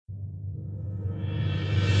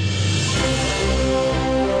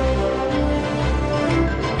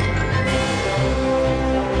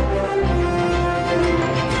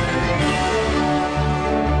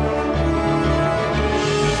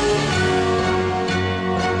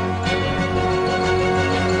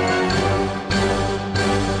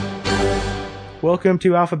Welcome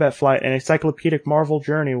to Alphabet Flight, an encyclopedic Marvel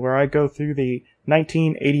journey where I go through the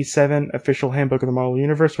 1987 official handbook of the Marvel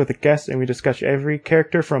Universe with a guest and we discuss every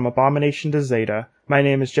character from Abomination to Zeta. My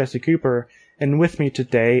name is Jesse Cooper, and with me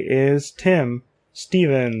today is Tim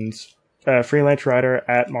Stevens, freelance writer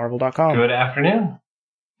at Marvel.com. Good afternoon,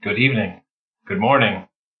 good evening, good morning,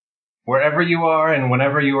 wherever you are and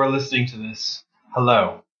whenever you are listening to this.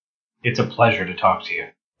 Hello. It's a pleasure to talk to you.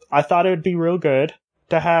 I thought it would be real good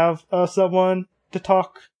to have someone to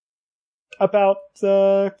talk about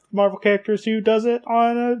Marvel characters who does it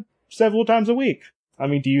on several times a week. I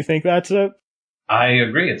mean, do you think that's a... I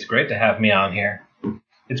agree. It's great to have me on here.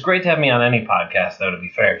 It's great to have me on any podcast, though, to be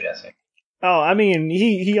fair, Jesse. Oh, I mean,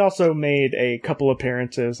 he also made a couple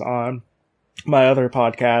appearances on my other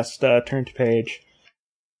podcast, Turn to Page.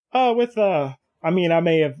 I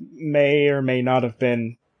may or may not have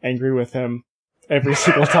been angry with him every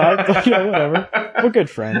single time, but whatever. We're good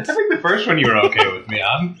friends. I think the first one you were okay with me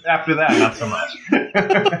on. After that, not so much.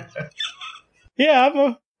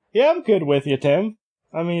 I'm good with you, Tim.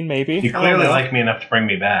 I mean, maybe. You clearly like me enough to bring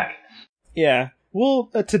me back. Yeah.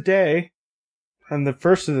 Well, today, and the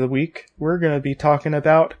first of the week, we're going to be talking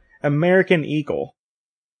about American Eagle.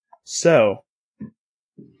 So,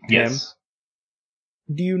 yes.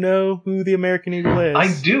 Tim, do you know who the American Eagle is?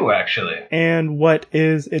 I do, actually. And what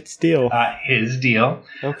is its deal? His deal.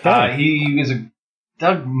 Okay. He is a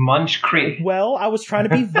Doug Munch creation. Well, I was trying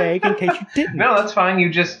to be vague in case you didn't. No, that's fine. You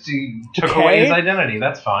just took away his identity.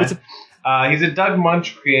 That's fine. He's a Doug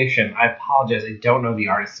Munch creation. I apologize. I don't know the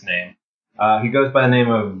artist's name. He goes by the name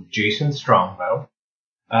of Jason Strongbow.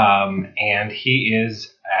 And he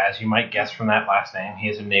is, as you might guess from that last name, he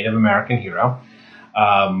is a Native American hero.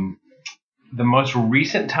 The most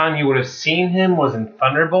recent time you would have seen him was in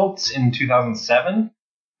Thunderbolts in 2007.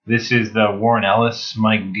 This is the Warren Ellis,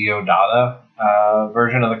 Mike Deodato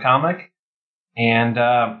version of the comic. And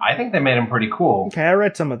I think they made him pretty cool. Okay, I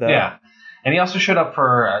read some of that. Yeah. And he also showed up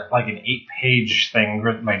for an 8-page thing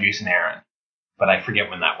written by Jason Aaron. But I forget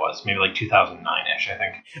when that was. Maybe 2009-ish, I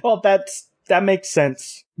think. Well, that makes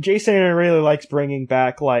sense. Jason Aaron really likes bringing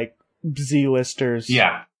back, Z-listers.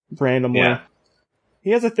 Yeah. Randomly. Yeah. He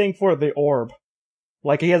has a thing for the Orb.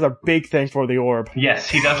 He has a big thing for the Orb. Yes,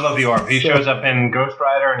 he does love the Orb. He shows up in Ghost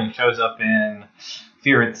Rider, and he shows up in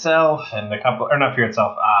Fear Itself, and not Fear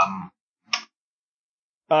Itself,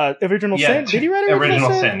 Original Sin? Did he write Original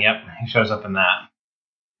Sin? Yep. He shows up in that.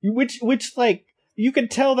 Which, you can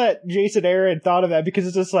tell that Jason Aaron thought of that because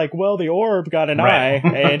it's just the Orb got an eye,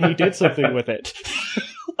 and he did something with it.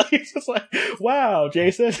 It's just wow,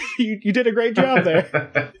 Jason, you did a great job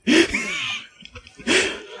there.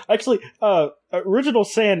 Actually, Original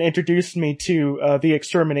Sin introduced me to the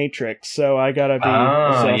Exterminatrix, so I gotta be...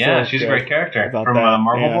 Oh, yeah, she's a great character from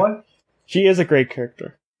Marvel Boy. She is a great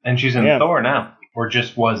character. And she's in Thor now. Or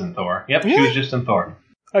just was in Thor. Yep, she was just in Thor.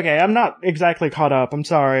 Okay, I'm not exactly caught up. I'm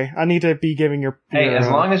sorry. I need to be giving your... Hey, as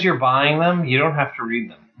long as you're buying them, you don't have to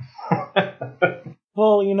read them.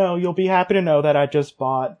 Well, you'll be happy to know that I just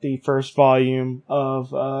bought the first volume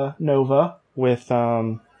of Nova with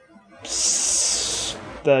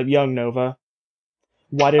the young Nova.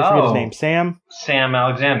 Why did I forget his name? Sam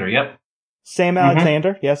Alexander, yep. Sam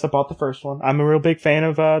Alexander. Yes, I bought the first one. I'm a real big fan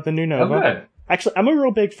of the new Nova. Oh, good. Actually, I'm a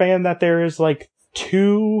real big fan that there is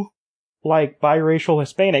two biracial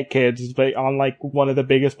Hispanic kids on one of the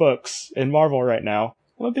biggest books in Marvel right now.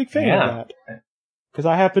 I'm a big fan of that. Because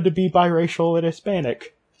I happen to be biracial and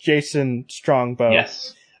Hispanic. Jason Strongbow.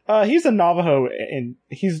 Yes. He's a Navajo, and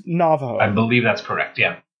he's Navajo. I believe that's correct,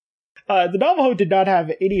 yeah. The Navajo did not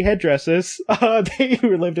have any headdresses. They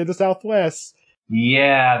lived in the Southwest.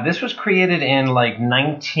 Yeah, this was created in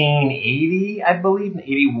 1980, I believe, in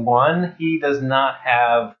 81. He does not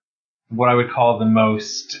have what I would call the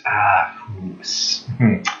most, I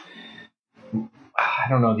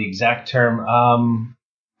don't know the exact term.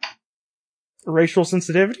 Racial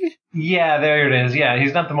sensitivity? Yeah, there it is. Yeah,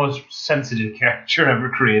 he's not the most sensitive character ever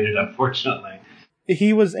created, unfortunately.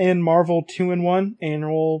 He was in Marvel 2-in-1,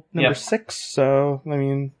 annual number 6, so,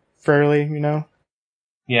 fairly,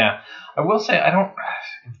 Yeah. I will say,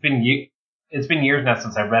 it's been years now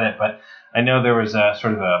since I read it, but I know there was a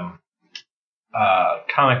sort of a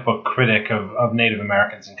comic book critic of Native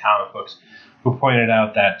Americans in comic books who pointed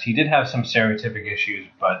out that he did have some stereotypic issues,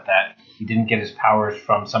 but that he didn't get his powers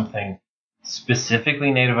from something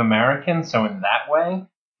specifically Native American, so in that way,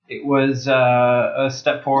 it was a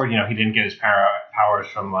step forward. He didn't get his powers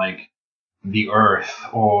from the Earth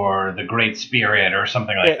or the Great Spirit or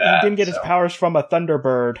something like that. He didn't get his powers from a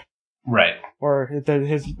Thunderbird, right? Or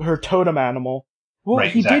her totem animal. Well,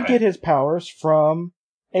 right, he did get his powers from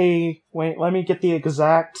wait, let me get the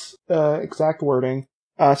exact wording.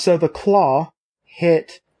 So the claw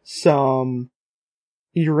hit some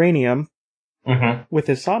uranium with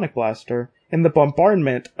his sonic blaster, and the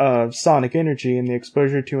bombardment of sonic energy and the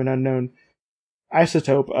exposure to an unknown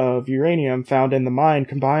isotope of uranium found in the mine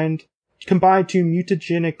combined to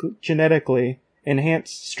mutagenetically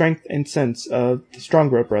enhance strength and sense of the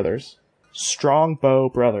Strongbow brothers. Strongbow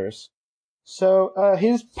brothers. So,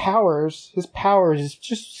 his powers is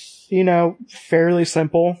just, fairly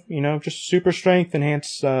simple, just super strength,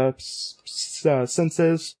 enhanced,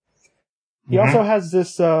 senses. He also has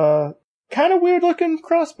this, kind of weird looking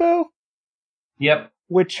crossbow. Yep.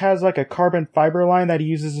 Which has like a carbon fiber line that he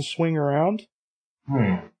uses to swing around.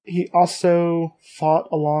 He also fought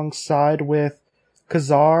alongside with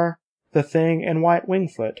Khazar, the Thing, and White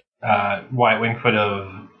Wingfoot. White Wingfoot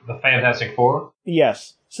of the Fantastic Four?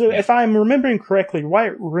 Yes. So if I'm remembering correctly,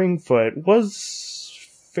 White Wingfoot was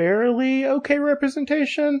fairly okay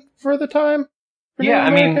representation for the time for Native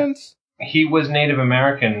Americans. He was Native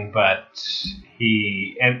American, but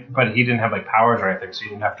he didn't have like powers or anything, so you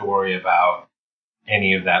didn't have to worry about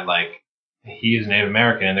any of that. Like, he is Native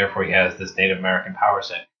American, and therefore he has this Native American power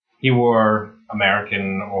set. He wore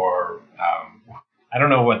American, or I don't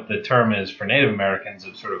know what the term is for Native Americans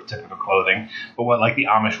of sort of typical clothing, but what like the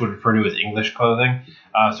Amish would refer to as English clothing.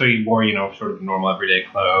 So he wore, sort of normal everyday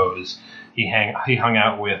clothes. He hung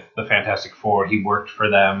out with the Fantastic Four. He worked for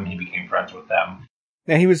them. He became friends with them.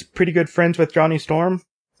 And he was pretty good friends with Johnny Storm,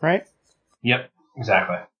 right? Yep,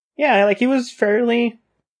 exactly. Yeah, like he was fairly,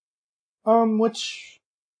 which,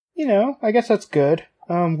 I guess that's good.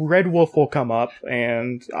 Red Wolf will come up,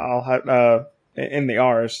 and I'll have, in the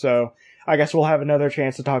R's, so I guess we'll have another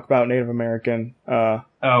chance to talk about Native American,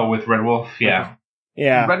 with Red Wolf, yeah.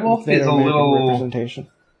 Yeah. Red Wolf is a little representation.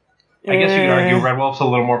 I guess you could argue Red Wolf's a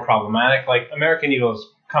little more problematic. Like, American Eagle's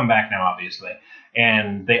come back now, obviously,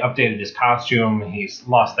 and they updated his costume. He's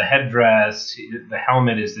lost the headdress. The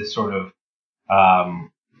helmet is this sort of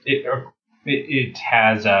it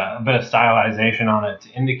has a bit of stylization on it to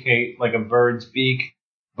indicate like a bird's beak,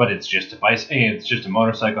 but it's just a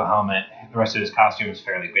motorcycle helmet. The rest of his costume is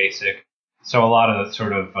fairly basic. So a lot of the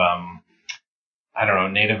sort of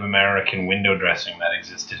Native American window dressing that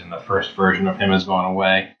existed in the first version of him has gone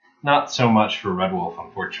away. Not so much for Red Wolf,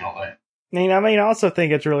 unfortunately. I also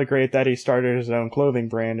think it's really great that he started his own clothing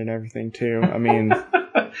brand and everything, too.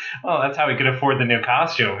 Well, that's how he could afford the new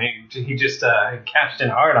costume. He just cashed in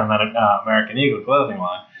hard on that American Eagle clothing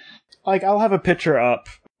line. Like, I'll have a picture up.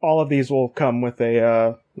 All of these will come with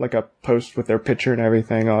a post with their picture and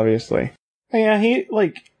everything, obviously. Yeah,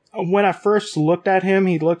 when I first looked at him,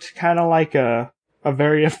 he looked kind of like a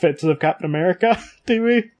very offensive Captain America to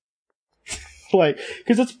me.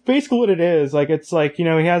 Because it's basically what it is. Like, it's like, he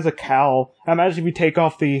has a cowl. I imagine if you take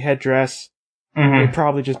off the headdress, it'd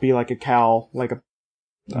probably just be like a cowl,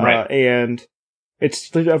 right. And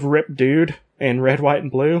it's a ripped dude in red, white, and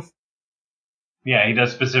blue. Yeah, he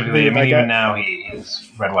does specifically. Even now he is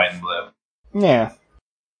red, white, and blue. Yeah.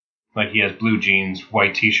 Like, he has blue jeans,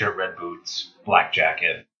 white t-shirt, red boots, black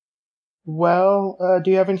jacket. Well,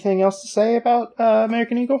 do you have anything else to say about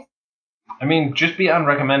American Eagle? Just beyond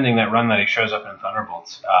recommending that run that he shows up in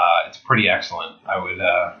Thunderbolts, it's pretty excellent. I would,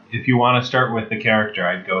 if you want to start with the character,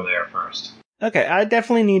 I'd go there first. Okay, I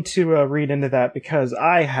definitely need to read into that because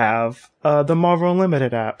I have the Marvel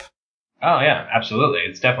Unlimited app. Oh yeah, absolutely.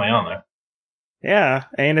 It's definitely on there. Yeah,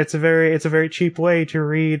 and it's a very cheap way to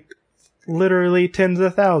read literally tens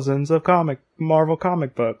of thousands of Marvel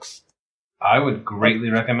comic books. I would greatly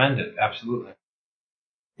recommend it. Absolutely.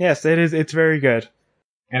 Yes, it is. It's very good.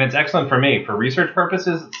 And it's excellent for me. For research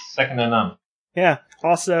purposes, it's second to none. Yeah.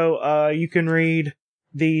 Also, you can read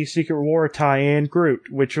the Secret War tie-in Groot,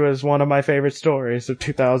 which was one of my favorite stories of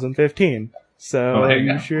 2015. So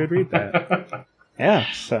you should read that. Yeah,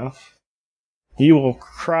 so you will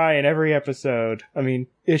cry in every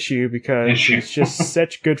issue, because he's just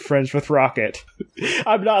such good friends with Rocket.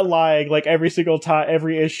 I'm not lying. Like, every single time,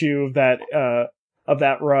 every issue of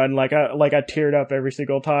that run, I teared up every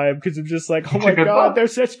single time because I'm just like, oh my god, book. They're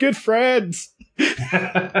such good friends.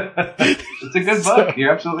 It's a good book.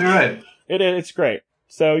 You're absolutely right. It's great.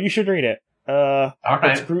 So you should read it. All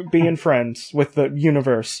right. It's Groot being friends with the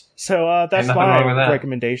universe. So that's my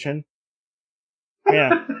recommendation.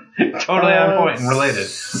 Yeah. Totally on point and related.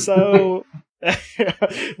 So,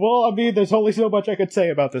 well, there's only so much I could say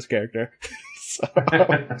about this character.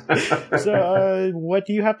 So, what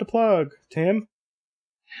do you have to plug, Tim?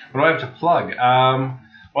 What do I have to plug?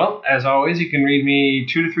 Well, as always, you can read me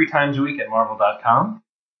 2 to 3 times a week at Marvel.com.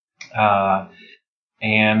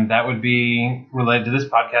 And that would be related to this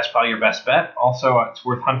podcast, probably your best bet. Also, it's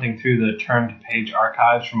worth hunting through the turn-to-page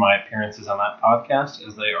archives from my appearances on that podcast,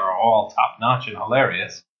 as they are all top-notch and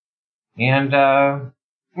hilarious. And,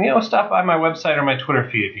 stop by my website or my Twitter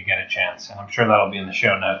feed if you get a chance, and I'm sure that'll be in the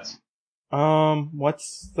show notes.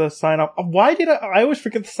 What's the sign-off? Why did I always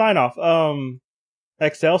forget the sign-off?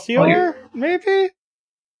 Excelsior, maybe?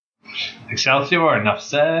 Excelsior, enough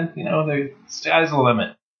said. The sky's the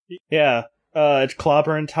limit. Yeah. It's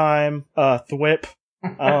clobbering time. Thwip.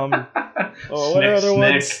 What are other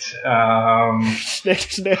ones?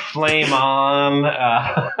 Snick. Flame on.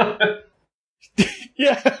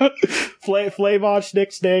 Yeah. Flame on,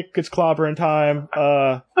 snick. It's clobbering time.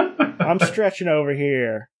 I'm stretching over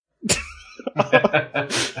here.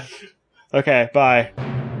 Okay, bye.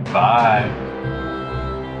 Bye.